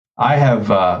I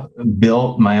have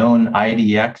built my own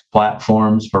IDX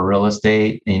platforms for real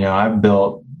estate. I've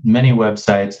built many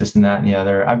websites, this and that and the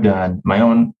other. I've done my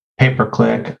own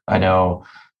pay-per-click. I know,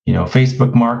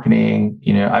 Facebook marketing.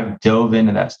 I've dove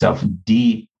into that stuff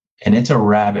deep, and it's a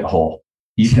rabbit hole.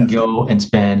 You can go and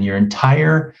spend your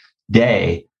entire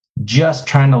day just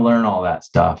trying to learn all that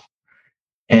stuff.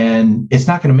 And it's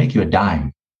not going to make you a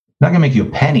dime, not going to make you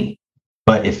a penny.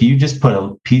 But if you just put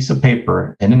a piece of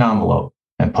paper in an envelope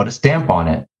and put a stamp on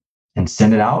it and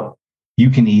send it out, you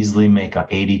can easily make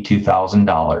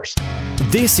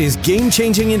 $82,000. This is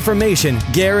game-changing information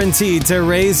guaranteed to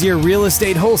raise your real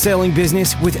estate wholesaling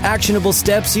business with actionable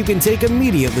steps you can take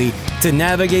immediately to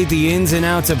navigate the ins and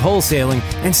outs of wholesaling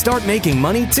and start making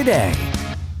money today.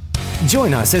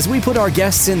 Join us as we put our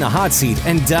guests in the hot seat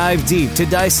and dive deep to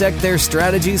dissect their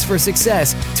strategies for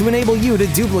success to enable you to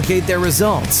duplicate their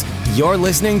results. You're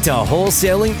listening to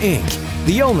Wholesaling Inc.,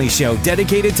 the only show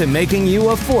dedicated to making you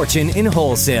a fortune in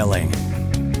wholesaling.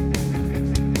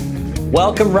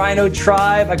 Welcome, Rhino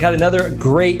Tribe. I got another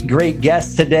great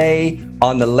guest today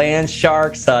on the Land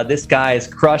Sharks. This guy is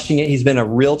crushing it. He's been a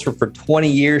realtor for 20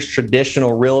 years,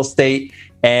 traditional real estate.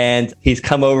 And he's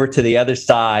come over to the other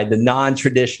side, the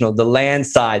non-traditional, the land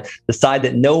side, the side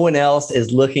that no one else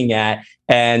is looking at.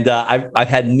 And I've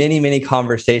had many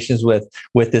conversations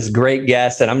with this great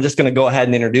guest. And I'm just going to go ahead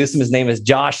and introduce him. His name is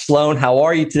Josh Sloan. How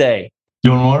are you today?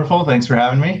 Doing wonderful. Thanks for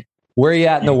having me. Where are you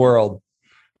at in the world?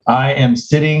 I am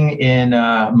sitting in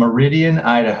Meridian,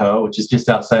 Idaho, which is just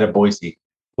outside of Boise.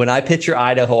 When I picture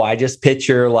Idaho, I just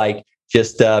picture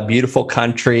just a beautiful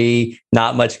country,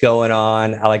 not much going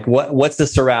on. What's the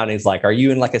surroundings like? Are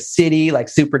you in a city,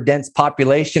 super dense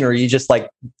population, or are you just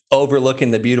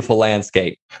overlooking the beautiful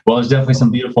landscape? Well, there's definitely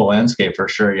some beautiful landscape for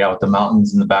sure. Yeah, with the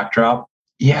mountains in the backdrop.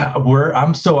 Yeah,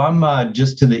 I'm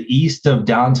just to the east of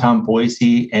downtown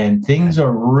Boise, and things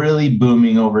are really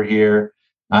booming over here.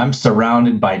 I'm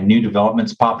surrounded by new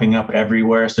developments popping up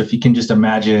everywhere. So if you can just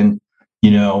imagine,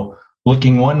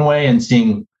 looking one way and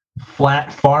seeing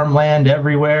flat farmland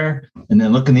everywhere, and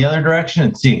then looking the other direction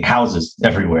and seeing houses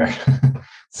everywhere.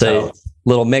 So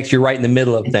little mix, you're right in the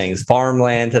middle of things,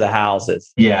 farmland to the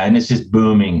houses. Yeah, and it's just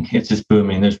booming.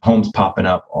 There's homes popping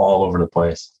up all over the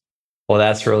place. Well,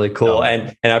 that's really cool.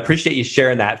 And I appreciate you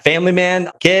sharing that. Family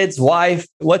man, kids, wife,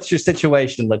 what's your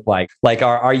situation look like?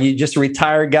 Are you just a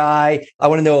retired guy? I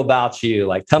want to know about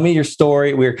you. Tell me your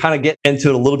story. We were kind of getting into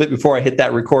it a little bit before I hit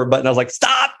that record button. I was like,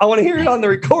 stop, I want to hear it on the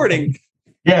recording.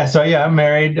 Yeah. So I'm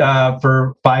married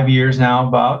for 5 years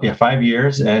now, 5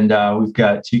 years. And we've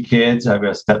got 2 kids. I've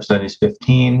got a stepson who's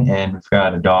 15, and we've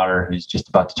got a daughter who's just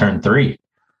about to turn 3.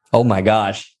 Oh my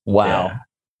gosh. Wow. Yeah.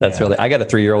 That's really, I got a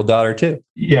 3-year-old daughter too.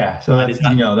 Yeah. So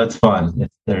that's fun.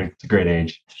 It's a great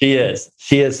age. She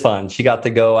is fun. She got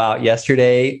to go out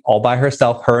yesterday all by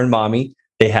herself, her and mommy.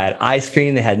 They had ice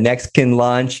cream, they had Mexican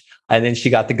lunch. And then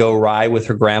she got to go ride with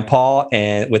her grandpa,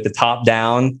 and with the top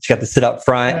down, she got to sit up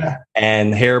front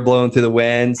and hair blowing through the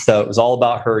wind. So it was all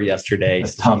about her yesterday. That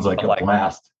sounds like a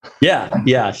blast.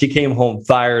 Yeah. She came home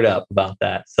fired up about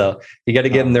that. So you got to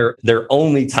give them their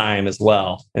only time as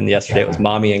well. And yesterday it was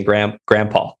mommy and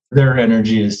grandpa. Their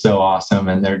energy is so awesome,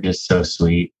 and they're just so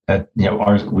sweet. We have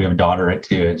a daughter at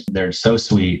 2. They're so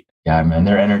sweet. Yeah, man,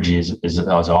 their energy is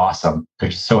awesome. They're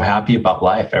just so happy about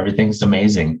life. Everything's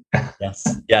amazing.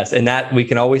 Yes. And that we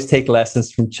can always take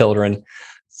lessons from children.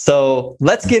 So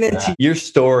let's get into your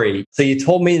story. So you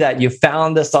told me that you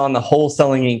found us on the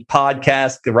Wholesaling Inc.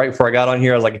 podcast right before I got on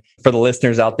here. I was like, for the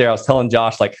listeners out there, I was telling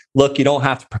Josh, look, you don't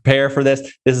have to prepare for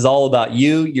this. This is all about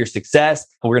you, your success.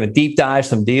 We're going to deep dive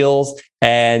some deals.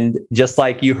 And just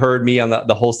like you heard me on the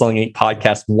Wholesaling Inc.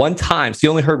 podcast one time, so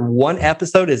you only heard one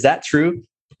episode. Is that true?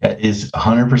 That is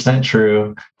 100%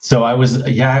 true. So I was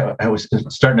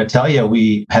starting to tell you,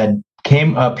 we had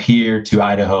came up here to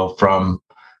Idaho from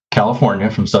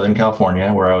California, from Southern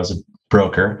California, where I was a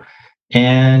broker.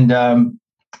 And I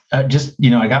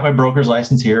got my broker's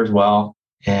license here as well.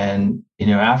 And,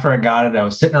 after I got it, I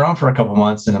was sitting around for a couple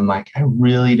months, and I'm like, I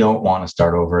really don't want to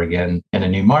start over again in a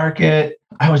new market.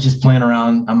 I was just playing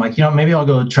around. I'm like, maybe I'll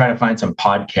go try to find some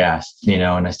podcasts,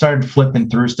 and I started flipping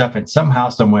through stuff, and somehow,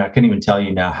 some way, I couldn't even tell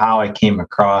you now how I came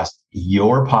across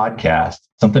your podcast,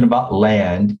 something about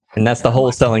land. And that's the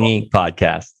Wholesaling Inc.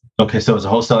 podcast. Okay. So it was a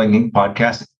Wholesaling Inc.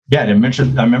 podcast. Yeah.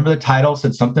 And I remember the title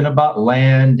said something about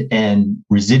land and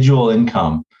residual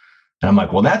income. And I'm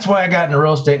like, well, that's why I got into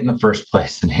real estate in the first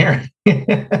place. And here,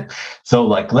 so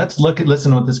let's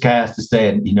listen to what this guy has to say.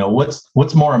 And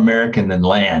what's more American than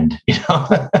land?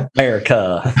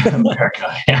 America.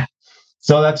 Yeah.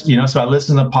 So that's, so I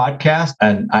listened to the podcast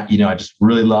and I just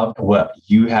really loved what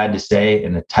you had to say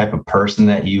and the type of person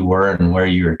that you were and where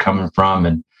you were coming from.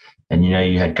 And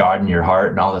you had God in your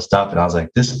heart and all this stuff. And I was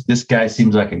like, this guy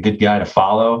seems like a good guy to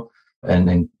follow and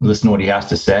then listen to what he has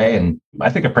to say. And I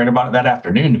think I prayed about it that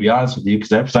afternoon, to be honest with you,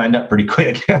 because I've signed up pretty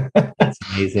quick. That's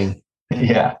amazing.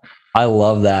 Yeah. I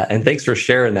love that. And thanks for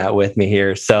sharing that with me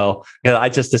here. So I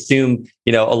just assume,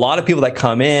 a lot of people that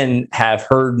come in have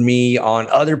heard me on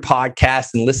other podcasts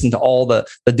and listened to all the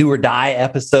do or die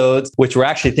episodes, which we're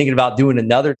actually thinking about doing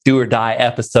another do or die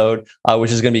episode,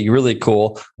 which is going to be really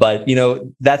cool. But,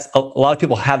 that's a lot of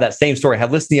people have that same story,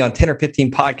 have listened to you on 10 or 15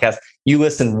 podcasts. You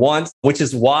listen once, which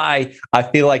is why I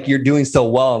feel like you're doing so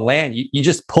well in land. You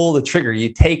just pull the trigger,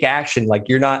 you take action, like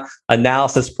you're not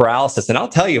analysis paralysis. And I'll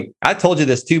tell you, I told you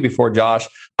this too before, Josh,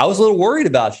 I was a little worried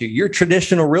about you. You're a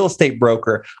traditional real estate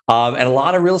broker. And a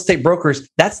lot of real estate brokers,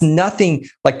 that's nothing,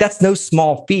 like that's no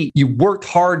small feat. You worked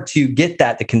hard to get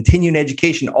that, to continue in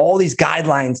education, all these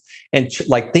guidelines and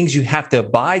like things you have to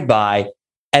abide by.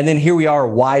 And then here we are,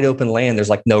 wide open land. There's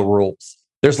like no rules.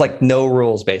 There's like no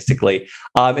rules, basically.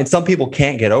 And some people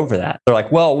can't get over that. They're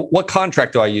like, well, what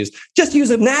contract do I use? Just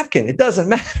use a napkin. It doesn't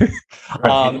matter.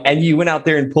 Right. And you went out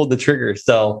there and pulled the trigger.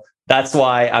 So that's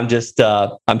why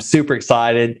I'm super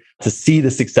excited to see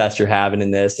the success you're having in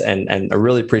this. And I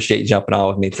really appreciate you jumping on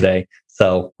with me today.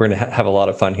 So we're going to have a lot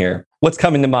of fun here. What's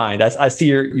coming to mind? I see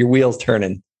your wheels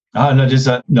turning. Oh,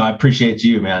 no, I appreciate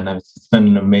you, man. It's been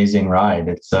an amazing ride.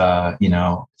 It's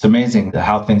amazing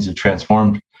how things have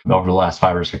transformed over the last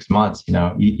 5 or 6 months.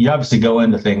 You obviously go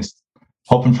into things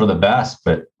hoping for the best,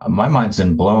 but my mind's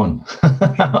been blown.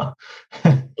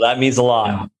 That means a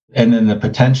lot. And then the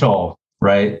potential,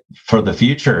 right, for the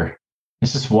future,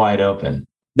 it's just wide open.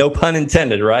 No pun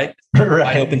intended, right? Right.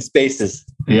 Wide open spaces.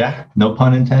 Yeah, no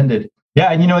pun intended.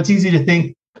 Yeah, and it's easy to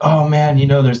think, oh man,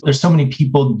 there's so many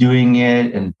people doing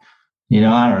it, and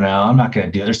I don't know, I'm not going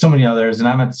to do it. There's so many others, and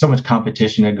I'm at so much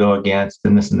competition to go against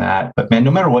and this and that. But man,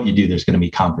 no matter what you do, there's going to be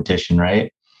competition,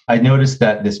 right? I noticed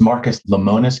that this Marcus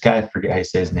Lemonis guy, I forget how you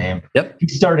say his name. Yep. He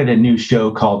started a new show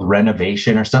called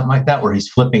Renovation or something like that, where he's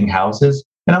flipping houses.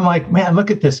 And I'm like, man, look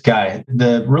at this guy.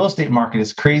 The real estate market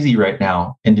is crazy right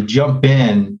now. And to jump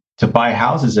in to buy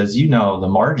houses, as you know, the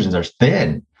margins are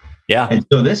thin. Yeah. And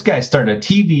so this guy started a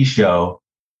TV show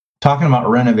talking about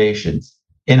renovations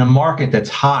in a market that's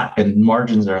hot and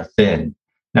margins are thin.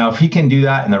 Now, if he can do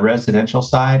that in the residential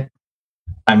side,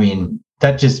 I mean,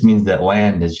 that just means that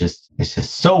land is just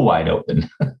so wide open.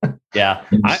 Yeah.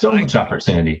 So much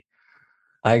opportunity.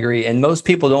 I agree. And most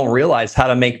people don't realize how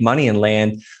to make money in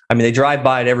land. I mean, they drive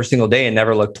by it every single day and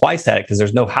never look twice at it because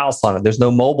there's no house on it. There's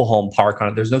no mobile home park on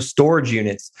it. There's no storage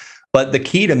units. But the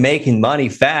key to making money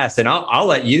fast, and I'll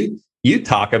let you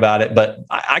talk about it, but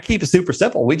I keep it super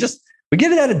simple. We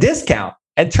give it at a discount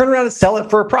and turn around and sell it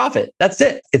for a profit. That's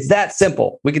it. It's that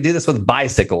simple. We could do this with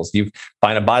bicycles. You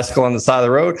find a bicycle on the side of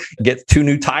the road, get 2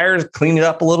 new tires, clean it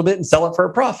up a little bit and sell it for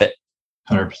a profit.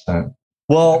 100%.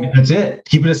 Well, that's it.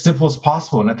 Keep it as simple as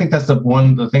possible. And I think that's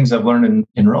one of the things I've learned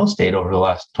in real estate over the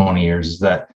last 20 years is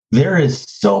that there is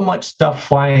so much stuff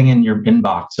flying in your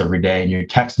inbox every day and your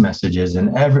text messages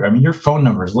and your phone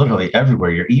number is literally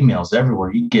everywhere. Your emails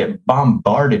everywhere. You get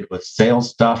bombarded with sales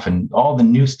stuff and all the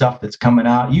new stuff that's coming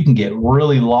out. You can get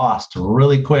really lost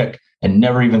really quick and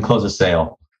never even close a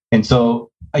sale. And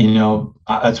so,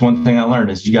 that's one thing I learned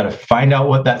is you got to find out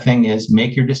what that thing is,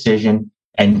 make your decision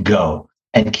and go.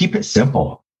 And keep it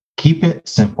simple. Keep it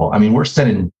simple. I mean, we're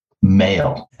sending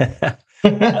mail.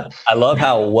 I love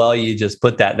how well you just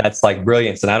put that. That's like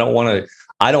brilliance. And I don't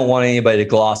want anybody to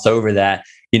gloss over that.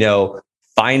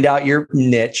 Find out your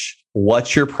niche.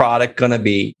 What's your product going to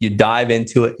be? You dive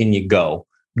into it and you go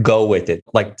with it.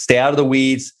 Like stay out of the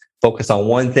weeds, focus on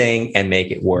one thing and make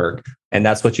it work. And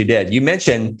that's what you did. You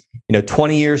mentioned,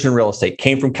 20 years in real estate,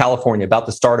 came from California, about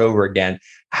to start over again.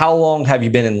 How long have you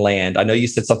been in land? I know you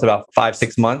said something about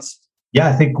 5-6 months. Yeah,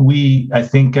 I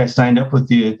think I signed up with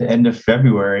you at the end of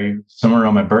February, somewhere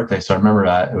around my birthday. So I remember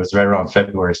that it was right around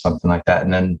February, something like that.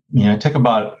 And then, it took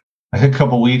a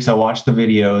couple of weeks. I watched the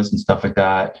videos and stuff like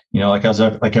that. Like I was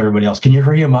like everybody else. Can you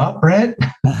hurry them up, Brett?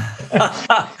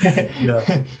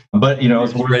 Yeah. But it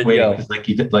was worth waiting.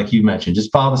 Like you mentioned,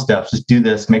 just follow the steps, just do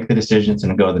this, make the decisions,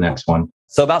 and go to the next one.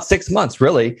 So about 6 months,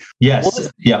 really. Yes.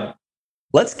 Yeah.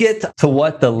 Let's get to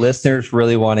what the listeners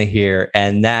really want to hear,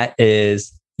 and that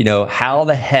is, how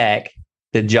the heck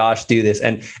did Josh do this?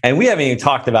 And we haven't even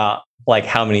talked about like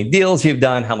how many deals you've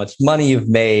done, how much money you've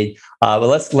made. But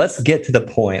let's get to the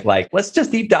point. Like, let's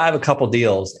just deep dive a couple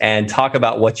deals and talk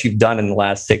about what you've done in the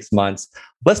last 6 months.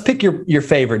 Let's pick your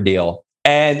favorite deal.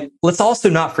 And let's also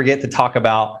not forget to talk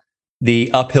about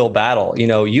the uphill battle.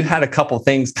 You had a couple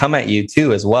things come at you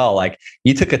too, as well. Like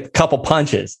you took a couple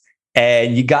punches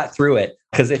and you got through it,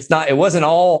 because it wasn't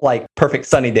all like perfect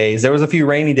sunny days. There was a few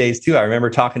rainy days too. I remember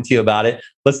talking to you about it.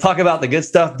 Let's talk about the good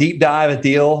stuff. Deep dive a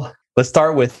deal. Let's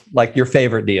start with like your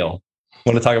favorite deal.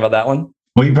 Want to talk about that one?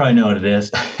 Well, you probably know what it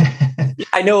is.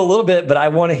 I know a little bit, but I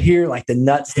want to hear like the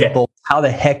nuts and bolts. How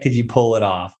the heck did you pull it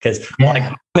off? Because like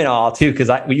I'm in awe too. Because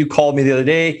you called me the other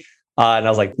day, and I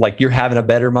was like, you're having a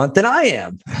better month than I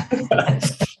am.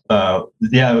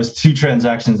 It was 2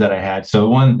 transactions that I had. So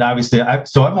one, obviously, I've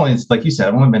only, like you said,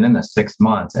 I've only been in this 6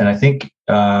 months, and I think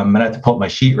I have to pull up my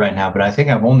sheet right now, but I think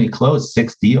I've only closed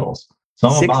 6 deals. So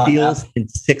I'm 6 deals in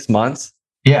 6 months.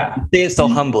 Yeah, you say it so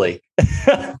humbly.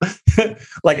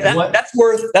 Like that's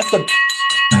the.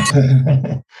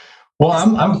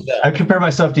 Well, I compare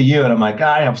myself to you, and I'm like,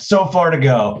 I have so far to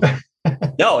go.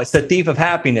 No, it's the thief of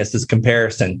happiness is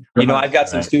comparison. I've got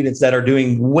some students that are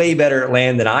doing way better at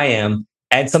land than I am.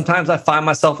 And sometimes I find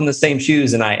myself in the same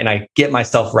shoes and I get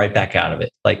myself right back out of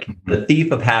it. Like the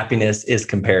thief of happiness is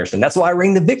comparison. That's why I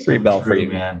ring the victory bell for you,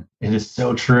 man. It is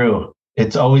so true.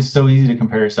 It's always so easy to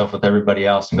compare yourself with everybody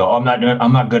else and go, I'm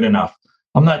not good enough.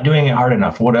 I'm not doing it hard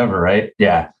enough, whatever. Right.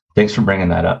 Yeah. Thanks for bringing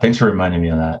that up. Thanks for reminding me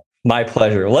of that. My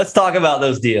pleasure. Let's talk about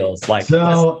those deals.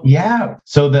 So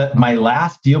my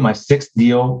last deal, my 6th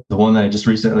deal, the one that I just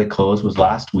recently closed was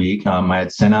last week. I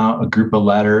had sent out a group of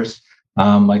letters,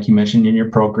 like you mentioned in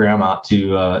your program, up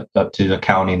to the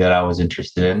county that I was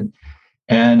interested in.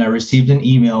 And I received an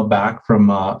email back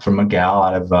from a gal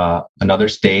out of another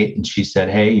state. And she said,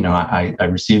 hey, I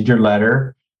received your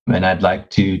letter and I'd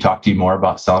like to talk to you more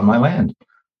about selling my land.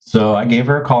 So I gave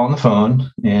her a call on the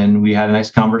phone and we had a nice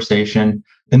conversation.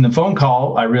 In the phone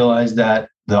call, I realized that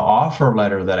the offer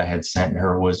letter that I had sent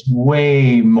her was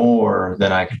way more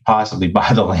than I could possibly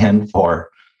buy the land for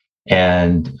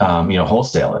and,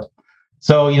 wholesale it.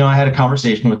 So, I had a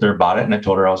conversation with her about it and I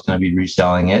told her I was going to be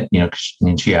reselling it,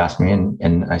 and she asked me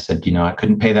and I said, I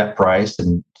couldn't pay that price.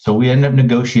 And so we ended up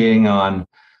negotiating on,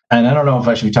 and I don't know if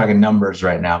I should be talking numbers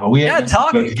right now, but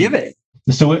give it.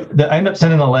 So I ended up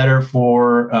sending a letter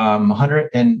for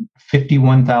 $151,000,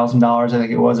 I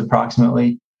think it was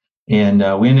approximately. And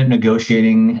we ended up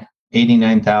negotiating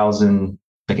 $89,000,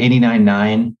 like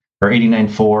 $89,900 or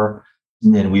 $89,400.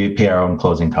 And then we would pay our own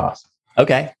closing costs.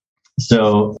 Okay.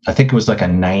 So I think it was like a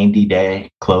 90-day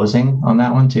closing on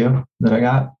that one too that I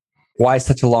got. Why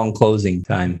such a long closing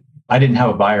time? I didn't have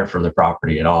a buyer for the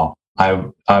property at all. I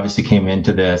obviously came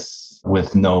into this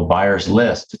with no buyer's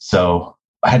list. So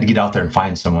I had to get out there and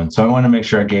find someone. So I wanted to make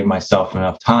sure I gave myself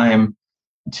enough time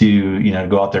to,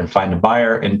 go out there and find a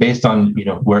buyer. And based on,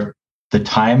 where the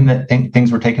time that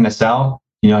things were taking to sell,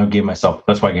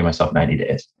 that's why I gave myself 90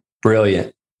 days.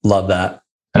 Brilliant. Love that.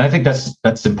 And I think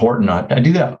that's important. I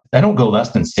do that. I don't go less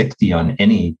than 60 on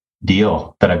any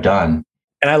deal that I've done.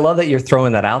 And I love that you're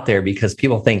throwing that out there because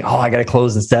people think, I got to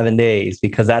close in 7 days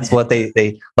because that's what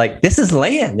they like. This is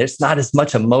land. There's not as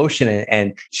much emotion.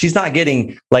 And she's not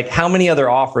getting like, how many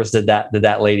other offers did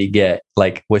that lady get?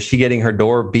 Like, was she getting her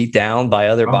door beat down by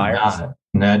other buyers?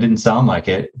 No, it didn't sound like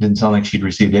it. It didn't sound like she'd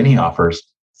received any offers.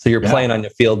 So you're playing on your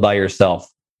field by yourself.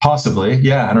 Possibly.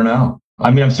 Yeah. I don't know.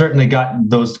 I mean, I've certainly gotten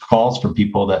those calls from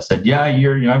people that said,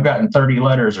 I've gotten 30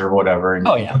 letters or whatever. And,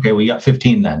 okay, we got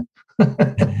 15 then.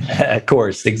 Of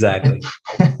course, exactly.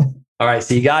 All right,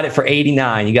 so you got it for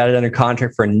 89. You got it under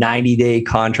contract for a 90-day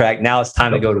contract. Now it's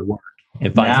time to go to work.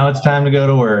 It's time to go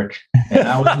to work. And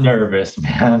I was nervous,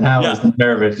 man. I was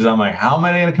nervous because I'm like, how am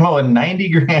I going to come up with 90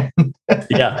 grand?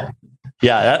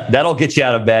 Yeah, that'll get you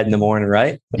out of bed in the morning,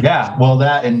 right? Yeah, well,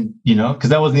 that and because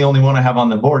that wasn't the only one I have on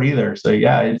the board either. So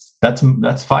yeah,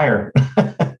 that's fire.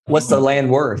 What's the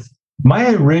land worth?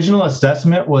 My original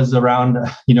assessment was around,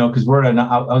 because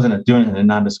I was doing it in a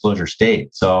non-disclosure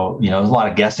state. So, there's a lot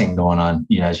of guessing going on,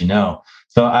 as you know.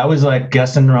 So I was like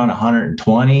guessing around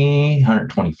 120,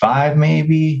 125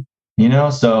 maybe,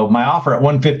 So my offer at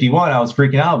 151, I was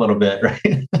freaking out a little bit, right?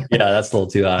 Yeah, that's a little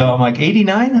too high. So I'm like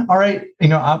 89. All right.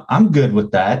 I'm good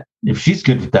with that. If she's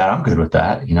good with that, I'm good with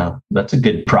that. That's a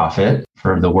good profit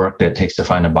for the work that it takes to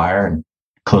find a buyer and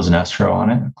close an escrow on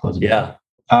it.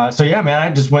 So yeah, man,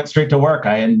 I just went straight to work.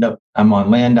 I'm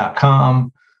on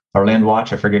land.com or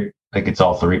LandWatch. I forget, like it's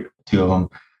all two of them,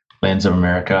 Lands of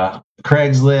America,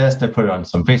 Craigslist. I put it on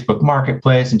some Facebook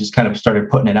Marketplace and just kind of started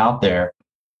putting it out there.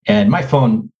 And my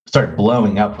phone started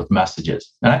blowing up with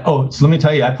messages. And so let me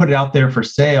tell you, I put it out there for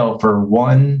sale for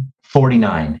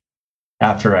 $149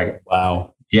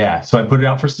 wow. Yeah. So I put it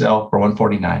out for sale for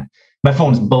 $149. My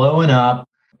phone's blowing up.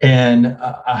 And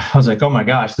I was like, oh my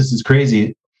gosh, this is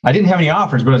crazy. I didn't have any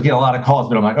offers, but I was getting a lot of calls.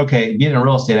 But I'm like, okay, being in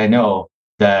real estate, I know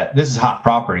that this is hot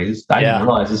properties. I didn't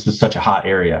realize this was such a hot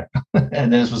area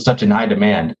and this was such in high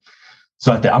demand.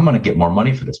 So I thought, I'm going to get more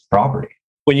money for this property.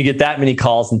 When you get that many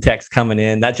calls and texts coming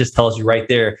in, that just tells you right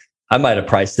there, I might have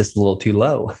priced this a little too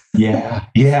low. Yeah.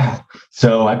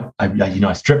 So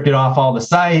I stripped it off all the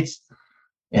sites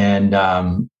and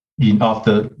off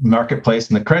the marketplace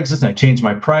and the Craigslist, and I changed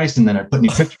my price, and then I put new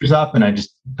pictures up, and I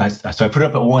put it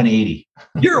up at 180.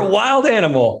 You're a wild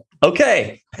animal.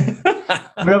 Okay. Put it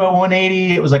up at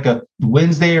 180. It was like a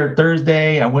Wednesday or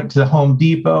Thursday. I went to the Home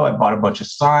Depot. I bought a bunch of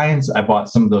signs. I bought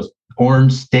some of those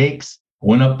orange stakes.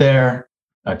 Went up there.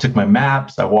 I took my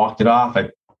maps. I walked it off. I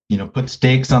put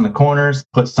stakes on the corners,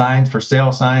 put signs for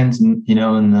sale signs, in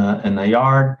the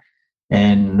yard.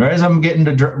 And right as I'm getting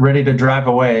ready to drive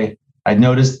away, I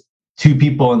noticed two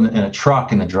people in a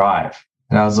truck in the drive.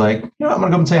 And I was like, I'm going to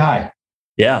go and say hi.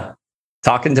 Yeah.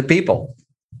 Talking to people.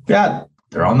 Yeah.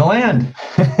 They're on the land.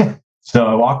 So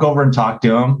I walk over and talk to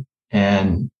them.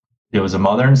 And it was a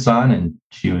mother and son. And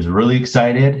she was really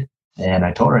excited. And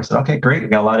I told her, I said, okay, great. I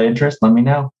got a lot of interest. Let me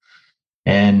know.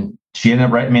 And she ended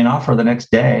up writing me an offer the next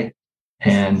day.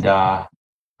 And I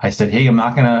said, hey, I'm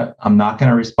not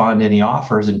gonna respond to any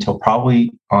offers until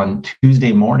probably on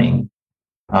Tuesday morning,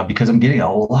 because I'm getting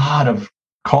a lot of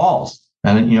calls.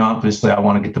 And obviously I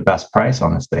want to get the best price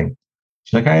on this thing.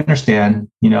 She's like, I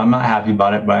understand. I'm not happy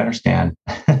about it, but I understand.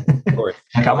 Like,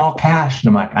 I'm all cash. And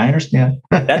I'm like, I understand.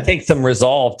 That takes some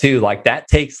resolve too. Like that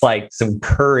takes like some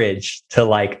courage to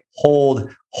like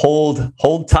hold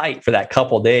tight for that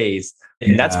couple days.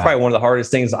 And that's probably one of the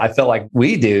hardest things I feel like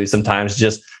we do sometimes.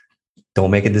 Just don't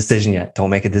make a decision yet.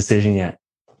 Don't make a decision yet.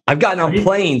 I've gotten on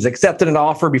planes, accepted an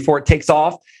offer before it takes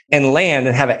off, and land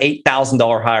and have an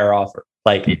 $8,000 higher offer.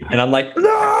 And I'm like,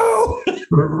 no.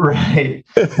 Right.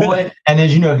 Well, and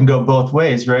as you know, it can go both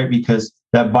ways, right? Because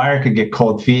that buyer could get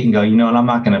cold feet and go, and I'm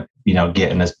not going to,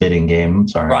 get in this bidding game. I'm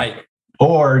sorry. Right.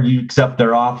 Or you accept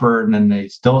their offer and then they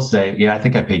still say, yeah, I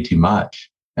think I paid too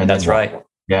much. And that's right.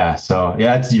 Yeah. So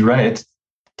you're right. It's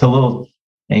a little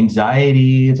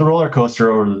anxiety. It's a roller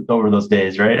coaster over those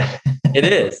days, right? It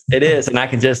is. And I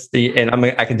can just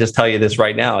tell you this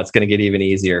right now. It's going to get even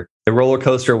easier. The roller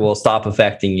coaster will stop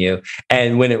affecting you.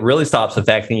 And when it really stops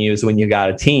affecting you is when you got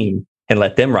a team and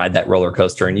let them ride that roller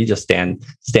coaster. And you just stand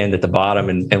at the bottom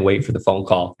and wait for the phone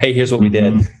call. Hey, here's what we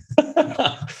did.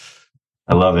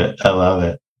 I love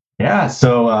it. Yeah.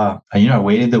 So, I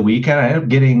waited the weekend. I ended up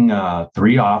getting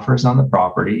 3 offers on the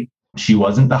property. She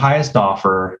wasn't the highest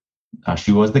offer.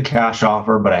 She was the cash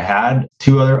offer, but I had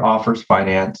 2 other offers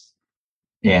financed.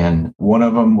 And one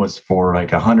of them was for like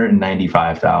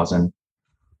 $195,000.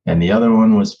 And the other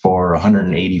one was for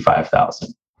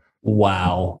 $185,000.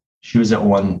 Wow. She was at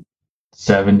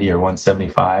 170 or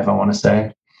 175, I want to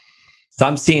say. So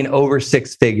I'm seeing over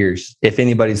 6 figures if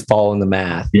anybody's following the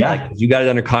math. Yeah. You got it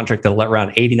under contract at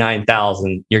around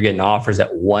 $89,000. You're getting offers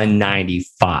at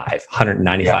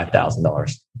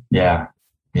 $195,000. Yeah.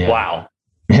 Wow.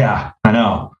 Yeah, I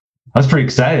know. I was pretty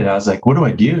excited. I was like, what do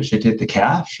I do? Should I take the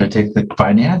cash? Should I take the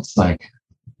finance? Like,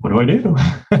 what do I do?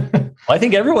 I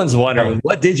think everyone's wondering,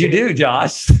 what did you do,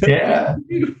 Josh? Yeah.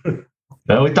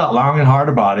 But we thought long and hard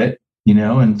about it,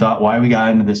 and thought why we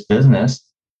got into this business.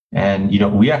 And,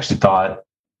 we actually thought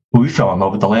we fell in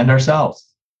love with the land ourselves.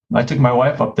 I took my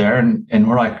wife up there and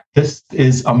we're like, this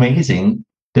is amazing.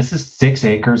 This is 6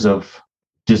 acres of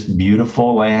just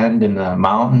beautiful land in the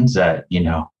mountains that,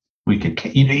 we could,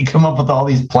 you come up with all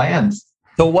these plans.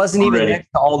 So it wasn't even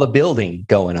next to all the building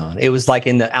going on. It was like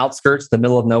in the outskirts, the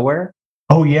middle of nowhere.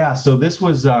 Oh yeah. So this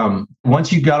was,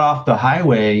 once you got off the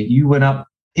highway, you went up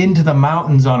into the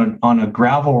mountains on a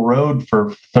gravel road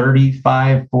for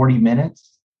 35, 40 minutes.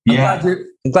 Yeah.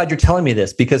 I'm glad you're telling me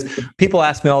this, because people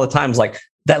ask me all the time, like,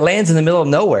 that land's in the middle of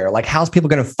nowhere. Like, how's people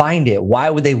going to find it?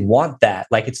 Why would they want that?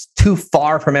 Like, it's too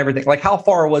far from everything. Like, how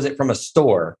far was it from a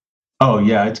store? Oh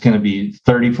yeah. It's going to be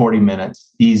 30, 40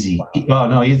 minutes. Easy. Wow. Oh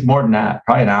no, it's more than that,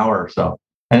 probably an hour or so.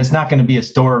 And it's not going to be a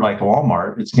store like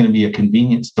Walmart. It's going to be a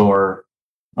convenience store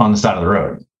on the side of the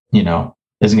road,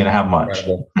 isn't going to have much.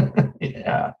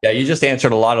 Yeah. Yeah. You just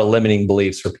answered a lot of limiting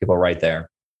beliefs for people right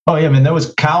there. Oh yeah, man, there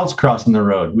was cows crossing the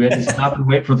road. We had to stop and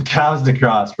wait for the cows to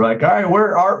cross. We're like, all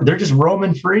right, they're just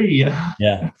roaming free.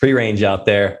 Yeah. Free range out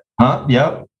there. Huh?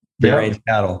 Yep. Free range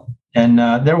cattle. And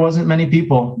there wasn't many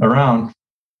people around.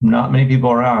 Not many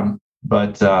people around.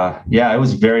 But it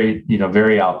was very,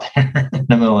 very out there in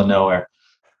the middle of nowhere.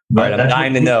 But right, I'm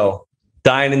dying to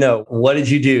know. What did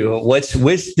you do?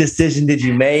 Which decision did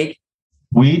you make?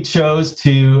 We chose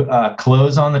to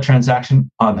close on the transaction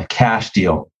on the cash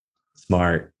deal.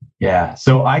 Smart. Yeah.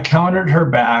 So I countered her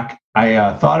back.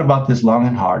 I thought about this long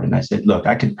and hard. And I said, look,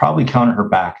 I could probably counter her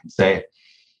back and say,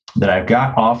 that I've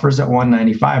got offers at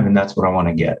 195, and that's what I want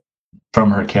to get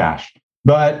from her cash.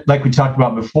 But like we talked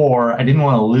about before, I didn't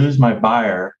want to lose my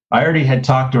buyer. I already had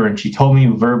talked to her, and she told me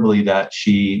verbally that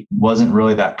she wasn't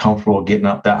really that comfortable getting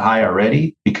up that high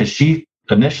already, because she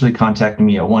initially contacted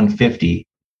me at 150,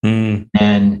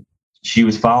 and she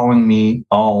was following me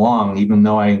all along, even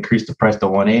though I increased the price to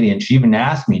 180. And she even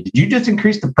asked me, "Did you just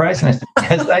increase the price?" And I said,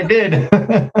 "Yes, I did."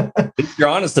 You're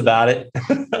honest about it.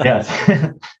 Yes.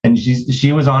 And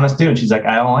she was honest too. And she's like,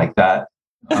 "I don't like that."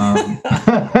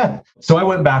 So I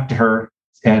went back to her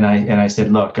and I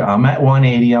said, "Look, I'm at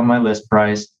 180 on my list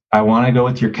price. I want to go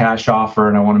with your cash offer,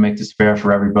 and I want to make this fair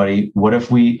for everybody. What if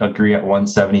we agree at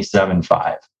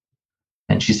 177.5?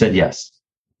 And she said yes.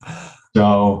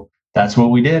 So that's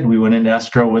what we did. We went into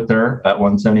escrow with her at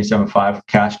 177.5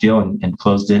 cash deal and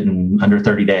closed it in under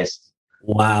 30 days.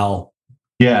 Wow.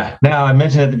 Yeah. Now, I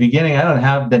mentioned at the beginning, I don't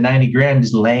have the 90 grand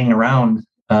just laying around,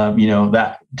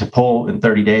 that to pull in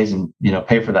 30 days and,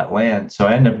 pay for that land. So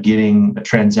I ended up getting a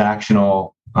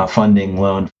transactional funding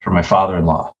loan for my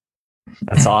father-in-law.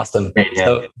 That's awesome.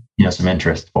 So, some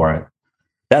interest for it.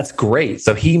 That's great.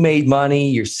 So he made money.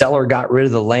 Your seller got rid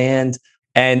of the land.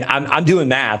 And I'm doing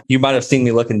math. You might have seen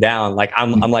me looking down. Like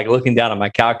I'm like looking down at my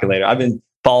calculator. I've been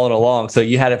following along. So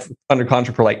you had it under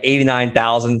contract for like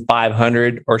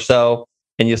 89,500 or so,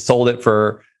 and you sold it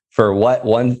for what?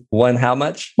 One how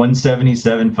much?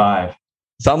 177.5.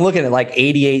 So I'm looking at like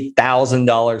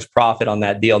 $88,000 profit on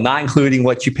that deal, not including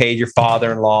what you paid your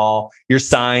father-in-law, your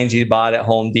signs you bought at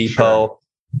Home Depot.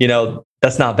 Sure.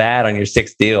 That's not bad on your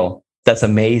sixth deal. That's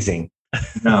amazing.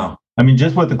 No. I mean,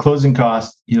 just with the closing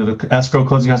costs, the escrow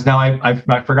closing costs. Now,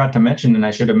 I forgot to mention, and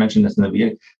I should have mentioned this in the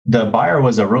beginning, the buyer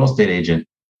was a real estate agent,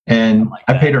 and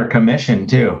I paid her a commission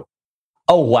too.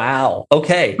 Oh, wow.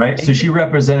 Okay. Right. So she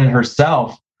represented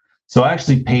herself. So I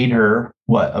actually paid her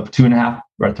of 2.5%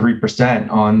 or 3%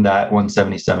 on that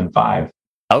 177.5.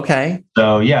 Okay.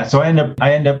 So yeah. So I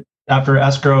end up after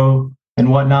escrow and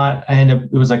whatnot,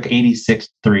 it was like 86.3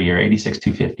 or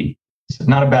 86.250. So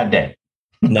not a bad day.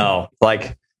 No,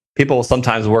 like people will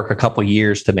sometimes work a couple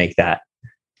years to make that.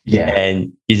 Yeah.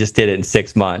 And you just did it in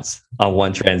 6 months on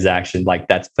one transaction. Like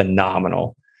that's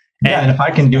phenomenal. Yeah. And if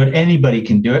I can do it, anybody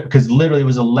can do it, because literally it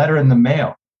was a letter in the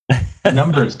mail.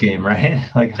 Numbers game, right?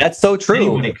 Like that's so true.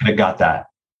 Anybody could have got that.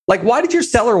 Like, why did your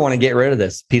seller want to get rid of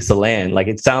this piece of land? Like,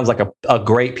 it sounds like a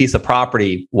great piece of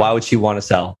property. Why would she want to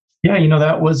sell? Yeah,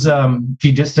 that was,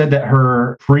 she just said that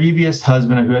her previous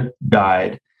husband who had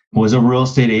died was a real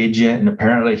estate agent. And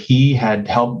apparently he had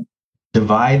helped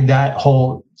divide that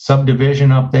whole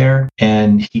subdivision up there,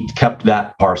 and he kept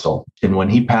that parcel. And when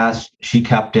he passed, she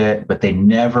kept it, but they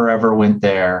never, ever went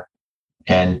there.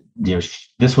 And,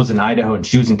 this was in Idaho and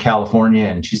she was in California,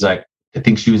 and she's like, I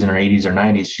think she was in her 80s or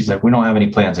 90s. She's like, we don't have any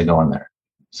plans of going there.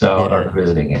 Or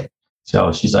visiting it.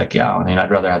 So she's like, yeah, I'd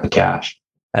rather have the cash.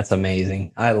 That's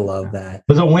amazing. I love that. It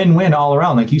was a win-win all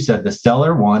around. Like you said, the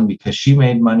seller won because she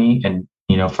made money and,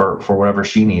 for whatever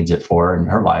she needs it for in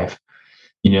her life.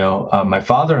 My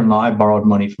father-in-law, I borrowed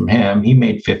money from him. He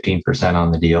made 15%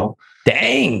 on the deal.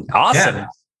 Dang. Awesome.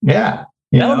 Yeah.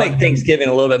 That'll make Thanksgiving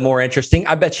a little bit more interesting.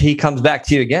 I bet you he comes back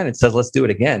to you again and says, let's do it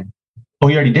again. Oh,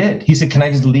 he already did. He said, can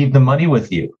I just leave the money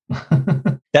with you?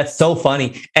 That's so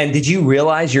funny. And did you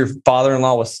realize your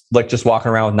father-in-law was like just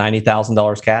walking around with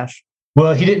 $90,000 cash?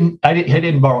 Well, he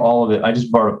didn't borrow all of it. I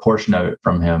just borrowed a portion of it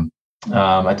from him.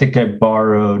 I think I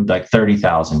borrowed like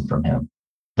 30,000 from him.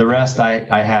 The rest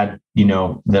I had,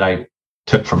 that I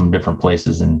took from different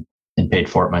places and paid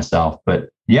for it myself. But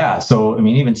yeah, so,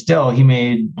 even still, he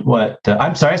made what?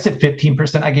 I'm sorry, I said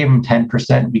 15%. I gave him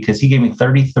 10% because he gave me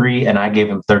 33 and I gave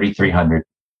him 3,300.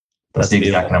 That's the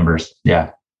exact numbers.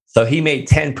 Yeah. So he made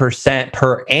 10%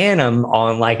 per annum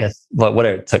on like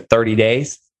it took 30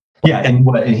 days. Yeah. And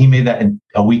he made that in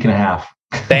a week and a half.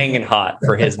 Banging hot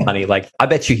for his money. Like, I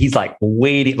bet you he's like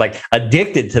waiting, like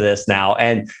addicted to this now.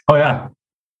 And oh yeah.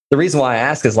 The reason why I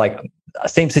ask is like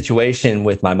same situation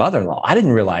with my mother-in-law. I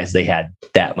didn't realize they had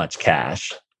that much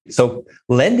cash. So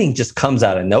lending just comes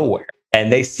out of nowhere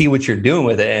and they see what you're doing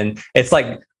with it. And it's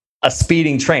like a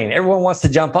speeding train. Everyone wants to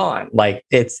jump on. Like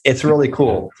it's really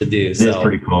cool to do. It is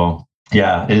pretty cool.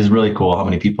 Yeah, it is really cool how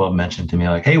many people have mentioned to me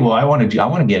like, hey, well, I want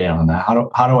to get in on that.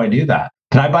 How do I do that?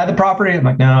 Can I buy the property? I'm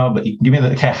like, no, but you can give me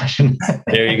the cash.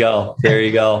 There you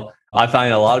go. I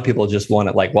find a lot of people just want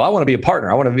it like, well, I want to be a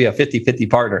partner. I want to be a 50-50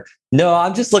 partner. No,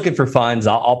 I'm just looking for funds.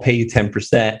 I'll pay you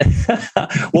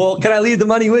 10%. Well, can I leave the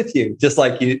money with you? Just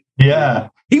like you. Yeah.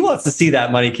 He wants to see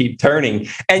that money keep turning.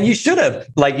 And you should have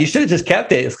just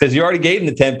kept it because you already gave him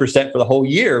the 10% for the whole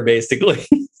year, basically.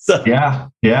 So yeah.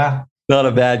 Not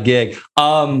a bad gig.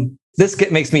 This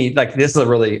makes me like, this is a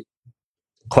really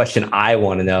question I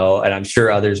want to know, and I'm sure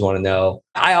others want to know.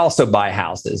 I also buy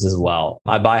houses as well.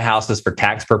 I buy houses for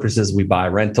tax purposes. We buy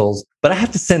rentals, but I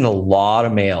have to send a lot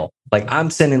of mail. Like I'm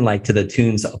sending like to the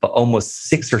tunes of almost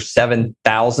 6,000 or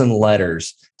 7,000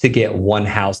 letters to get one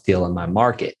house deal in my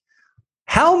market.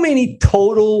 How many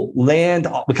total land,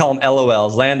 we call them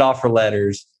LOLs, land offer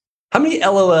letters. How many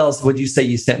LOLs would you say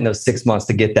you sent in those 6 months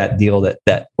to get that deal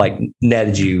that like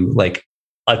netted you like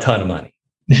a ton of money?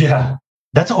 Yeah.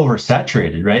 That's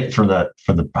oversaturated, right? For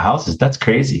the houses. That's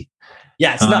crazy.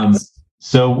 Yeah, it's nuts.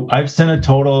 So I've sent a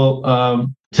total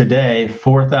today,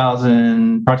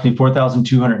 approximately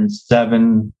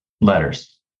 4,207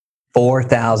 letters.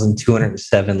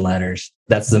 4,207 letters.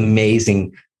 That's an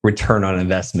amazing return on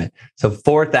investment. So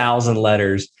 4,000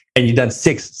 letters, and you've done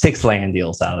six land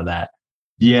deals out of that.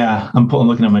 Yeah, I'm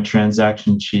looking at my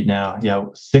transaction sheet now. Yeah,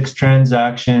 6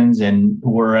 transactions, and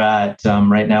we're at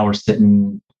right now we're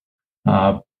sitting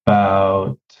about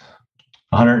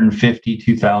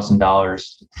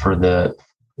 $152,000 for the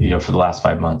last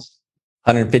 5 months.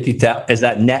 150,000 is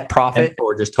that net profit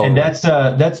or just total? And that's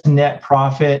net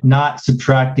profit, not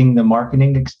subtracting the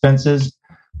marketing expenses,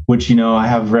 which I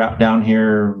have wrapped down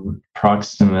here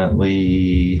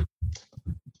approximately.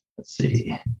 Let's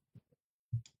see,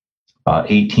 about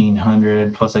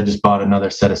 1,800. Plus, I just bought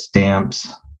another set of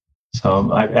stamps,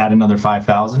 so I add another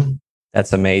 5,000.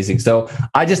 That's amazing. So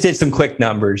I just did some quick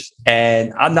numbers,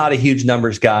 and I'm not a huge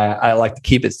numbers guy. I like to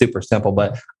keep it super simple,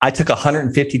 but I took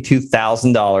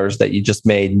 $152,000 that you just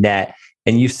made net,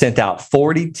 and you sent out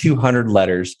 4,200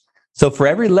 letters. So for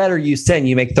every letter you send,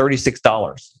 you make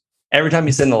 $36 every time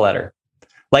you send the letter.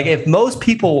 Like if most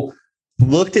people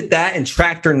looked at that and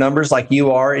tracked their numbers like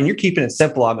you are, and you're keeping it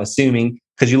simple, I'm assuming,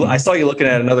 because I saw you looking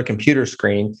at another computer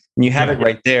screen and you have it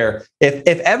right there.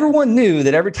 If everyone knew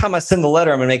that every time I send the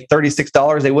letter, I'm going to make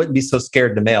 $36, they wouldn't be so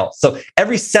scared to mail. So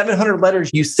every 700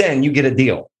 letters you send, you get a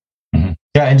deal. Mm-hmm.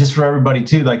 Yeah. And just for everybody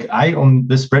too, like I own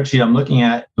this spreadsheet I'm looking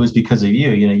at, it was because of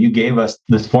you. You gave us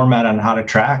this format on how to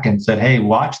track and said, hey,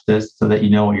 watch this so that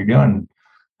you know what you're doing. I'm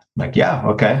like, yeah,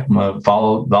 okay. I'm going to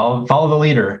follow the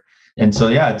leader. And so,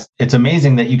 yeah, it's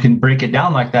amazing that you can break it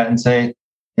down like that and say,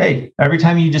 hey, every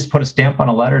time you just put a stamp on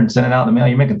a letter and send it out in the mail,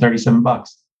 you're making $37.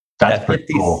 That's pretty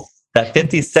cool. That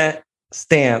 50-cent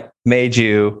stamp made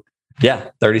you,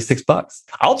 $36.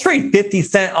 I'll trade 50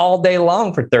 cents all day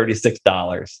long for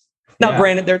 $36. Now,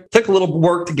 granted, there took a little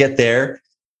work to get there,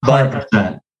 but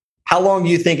 100%. How long do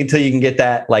you think until you can get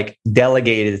that like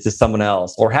delegated to someone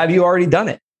else, or have you already done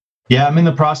it? Yeah, I'm in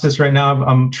the process right now.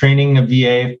 I'm training a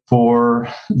VA for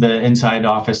the inside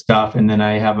office stuff. And then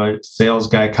I have a sales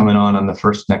guy coming on the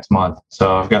first next month.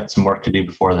 So I've got some work to do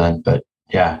before then. But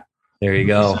yeah. There you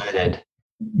go. Excited.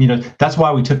 That's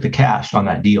why we took the cash on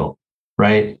that deal,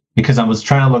 right? Because I was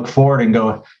trying to look forward and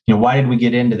go, why did we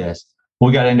get into this? Well,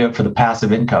 we got into it for the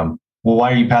passive income. Well,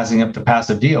 why are you passing up the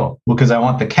passive deal? Well, because I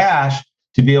want the cash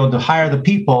to be able to hire the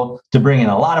people to bring in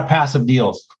a lot of passive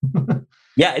deals.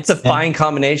 Yeah, it's a fine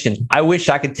combination. I wish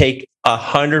I could take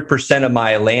 100% of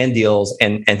my land deals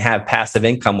and have passive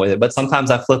income with it. But sometimes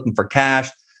I flip them for cash.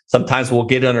 Sometimes we'll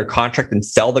get it under contract and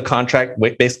sell the contract,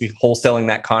 basically wholesaling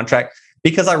that contract,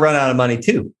 because I run out of money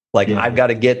too. I've got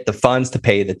to get the funds to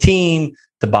pay the team,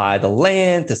 to buy the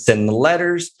land, to send the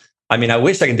letters. I mean, I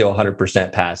wish I could do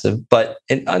 100% passive, but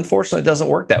unfortunately, it doesn't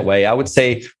work that way. I would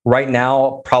say right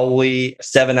now, probably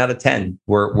 7 out of 10,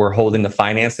 we're holding the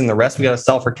financing. The rest we got to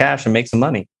sell for cash and make some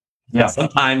money. Yeah. And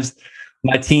sometimes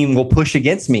my team will push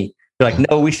against me. They're like,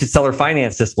 no, we should seller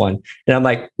finance this one. And I'm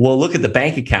like, well, look at the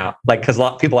bank account. Because a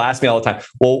lot of people ask me all the time,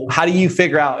 well, how do you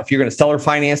figure out if you're going to seller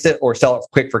finance it or sell it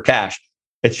quick for cash?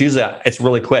 It's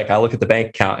really quick. I look at the bank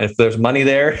account, and if there's money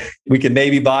there, we can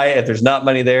maybe buy it. If there's not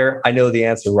money there, I know the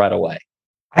answer right away.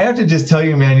 I have to just tell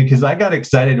you, man, because I got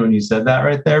excited when you said that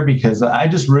right there, because I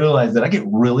just realized that I get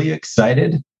really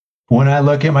excited when I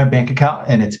look at my bank account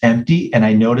and it's empty, and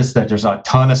I notice that there's a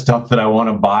ton of stuff that I want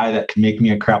to buy that can make me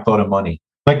a crap load of money.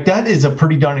 Like that is a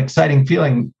pretty darn exciting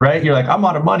feeling, right? You're like, I'm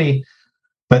out of money,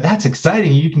 but that's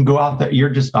exciting. You can go out there.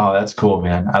 You're just, oh, that's cool,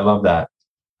 man. I love that.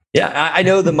 Yeah, I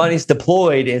know the money's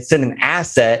deployed. It's in an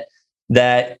asset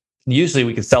that usually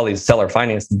we can sell these seller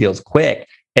finance deals quick.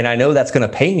 And I know that's going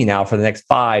to pay me now for the next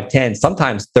 5, 10,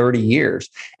 sometimes 30 years.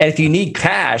 And if you need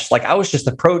cash, like I was just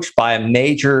approached by a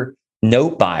major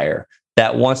note buyer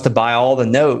that wants to buy all the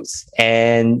notes.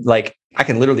 And like I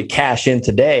can literally cash in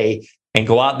today and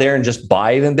go out there and just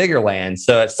buy even bigger land.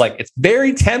 So it's like, it's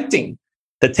very tempting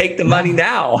to take the money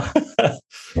now.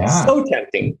 Yeah. So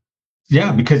tempting.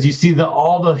 Yeah, because you see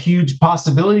all the huge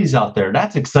possibilities out there.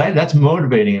 That's exciting. That's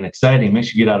motivating and exciting.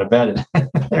 Makes you get out of bed. Right?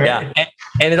 Yeah.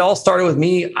 And it all started with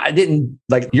me. I didn't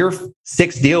like your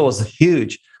 6th deal was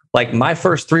huge. Like my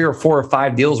first 3 or 4 or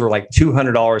 5 deals were like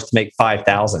 $200 to make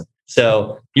 5,000.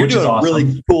 So you're doing awesome.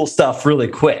 Really cool stuff really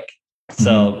quick.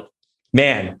 So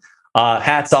man,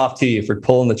 hats off to you for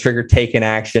pulling the trigger, taking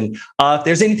action. If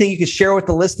there's anything you could share with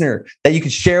the listener that you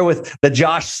could share with the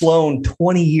Josh Sloan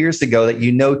 20 years ago that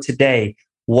you know today,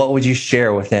 what would you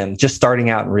share with him just starting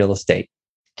out in real estate?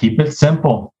 Keep it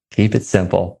simple. Keep it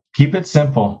simple. Keep it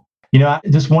simple. You know,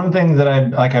 just one thing that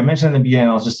I mentioned in the beginning,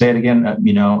 I'll just say it again,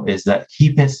 is that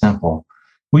keep it simple.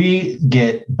 We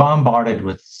get bombarded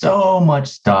with so much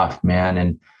stuff, man.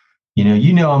 And,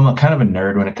 I'm a kind of a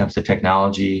nerd when it comes to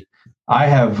technology. I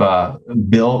have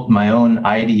built my own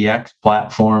IDX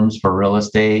platforms for real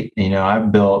estate.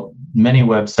 I've built many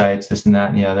websites, this and that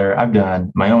and the other. I've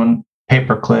done my own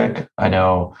pay-per-click. I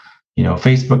know,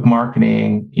 Facebook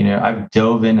marketing. I've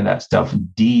dove into that stuff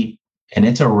deep, and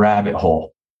it's a rabbit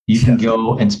hole. You can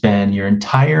go and spend your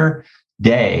entire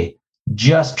day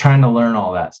just trying to learn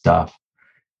all that stuff.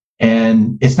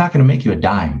 And it's not going to make you a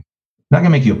dime. It's not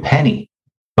going to make you a penny.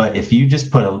 But if you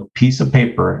just put a piece of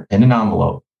paper in an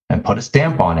envelope and put a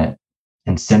stamp on it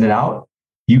and send it out,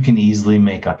 you can easily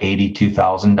make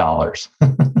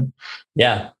 $82,000.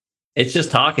 Yeah. It's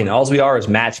just talking. All we are is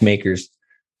matchmakers.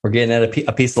 We're getting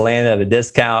a piece of land at a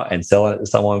discount and selling it to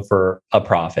someone for a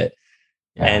profit.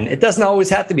 Yeah. And it doesn't always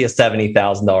have to be a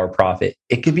 $70,000 profit.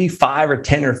 It could be $5,000 or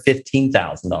 $10,000 or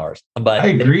 $15,000. But I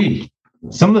agree.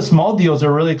 Some of the small deals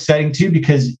are really exciting too,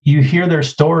 because you hear their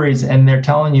stories and they're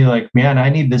telling you like, man, I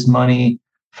need this money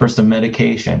for some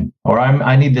medication, or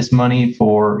I need this money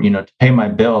for, to pay my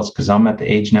bills because I'm at the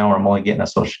age now where I'm only getting a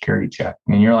Social Security check.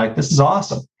 And you're like, this is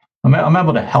awesome. I'm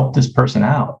able to help this person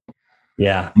out.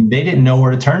 Yeah. They didn't know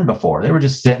where to turn before. They were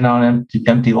just sitting on an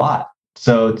empty lot.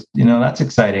 So, that's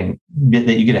exciting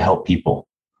that you get to help people.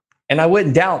 And I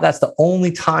wouldn't doubt that's the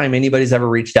only time anybody's ever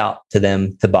reached out to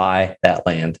them to buy that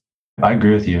land. I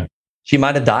agree with you. She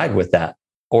might have died with that,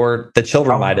 or the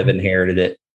children might have inherited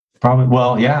it. Probably.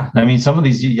 Well, yeah. I mean, some of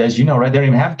these, as you know, right, they don't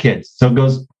even have kids. So it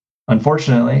goes,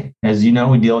 unfortunately, as you know,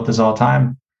 we deal with this all the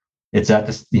time. It's at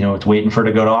this, it's waiting for it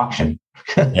to go to auction.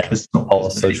 Yeah. Oh,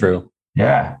 so true.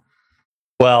 Yeah.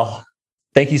 Well,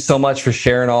 thank you so much for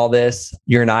sharing all this.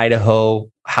 You're in Idaho.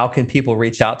 How can people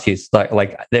reach out to you?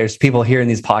 Like there's people hearing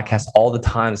these podcasts all the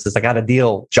time. It says, I got a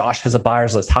deal. Josh has a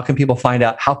buyer's list. How can people find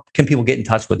out? How can people get in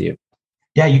touch with you?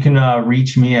 Yeah, you can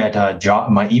reach me at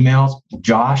my email's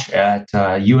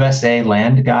josh@USA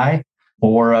Land Guy,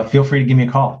 or feel free to give me a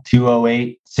call,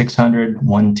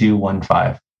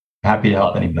 208-600-1215. Happy to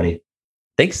help anybody.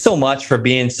 Thanks so much for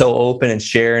being so open and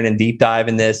sharing and deep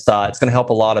diving this. It's going to help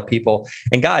a lot of people.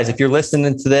 And guys, if you're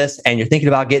listening to this and you're thinking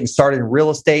about getting started in real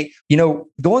estate, go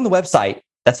on the website.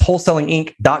 That's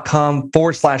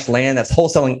wholesalinginc.com/land. That's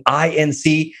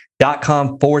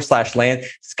wholesalinginc.com/land.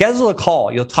 Schedule a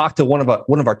call. You'll talk to one of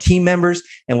our team members,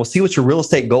 and we'll see what your real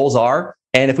estate goals are.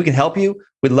 And if we can help you,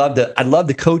 I'd love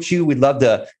to coach you. We'd love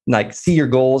to see your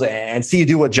goals and see you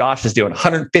do what Josh is doing,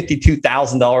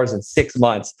 $152,000 in 6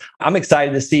 months. I'm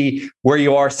excited to see where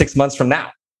you are 6 months from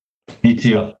now. Me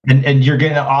too. And you're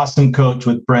getting an awesome coach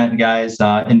with Brent, guys.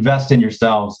 Invest in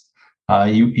yourselves.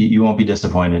 You won't be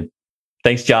disappointed.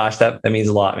 Thanks, Josh. That means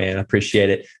a lot, man. I appreciate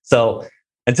it. So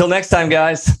until next time,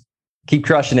 guys, keep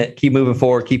crushing it, keep moving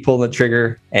forward, keep pulling the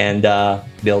trigger, and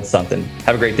build something.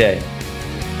 Have a great day.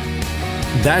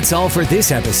 That's all for this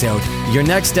episode. Your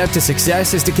next step to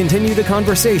success is to continue the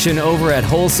conversation over at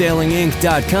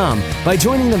wholesalinginc.com by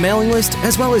joining the mailing list,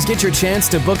 as well as get your chance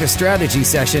to book a strategy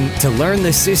session to learn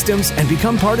the systems and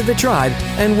become part of the tribe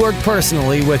and work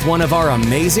personally with one of our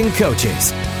amazing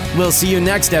coaches. We'll see you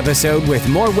next episode with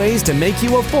more ways to make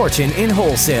you a fortune in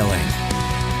wholesaling.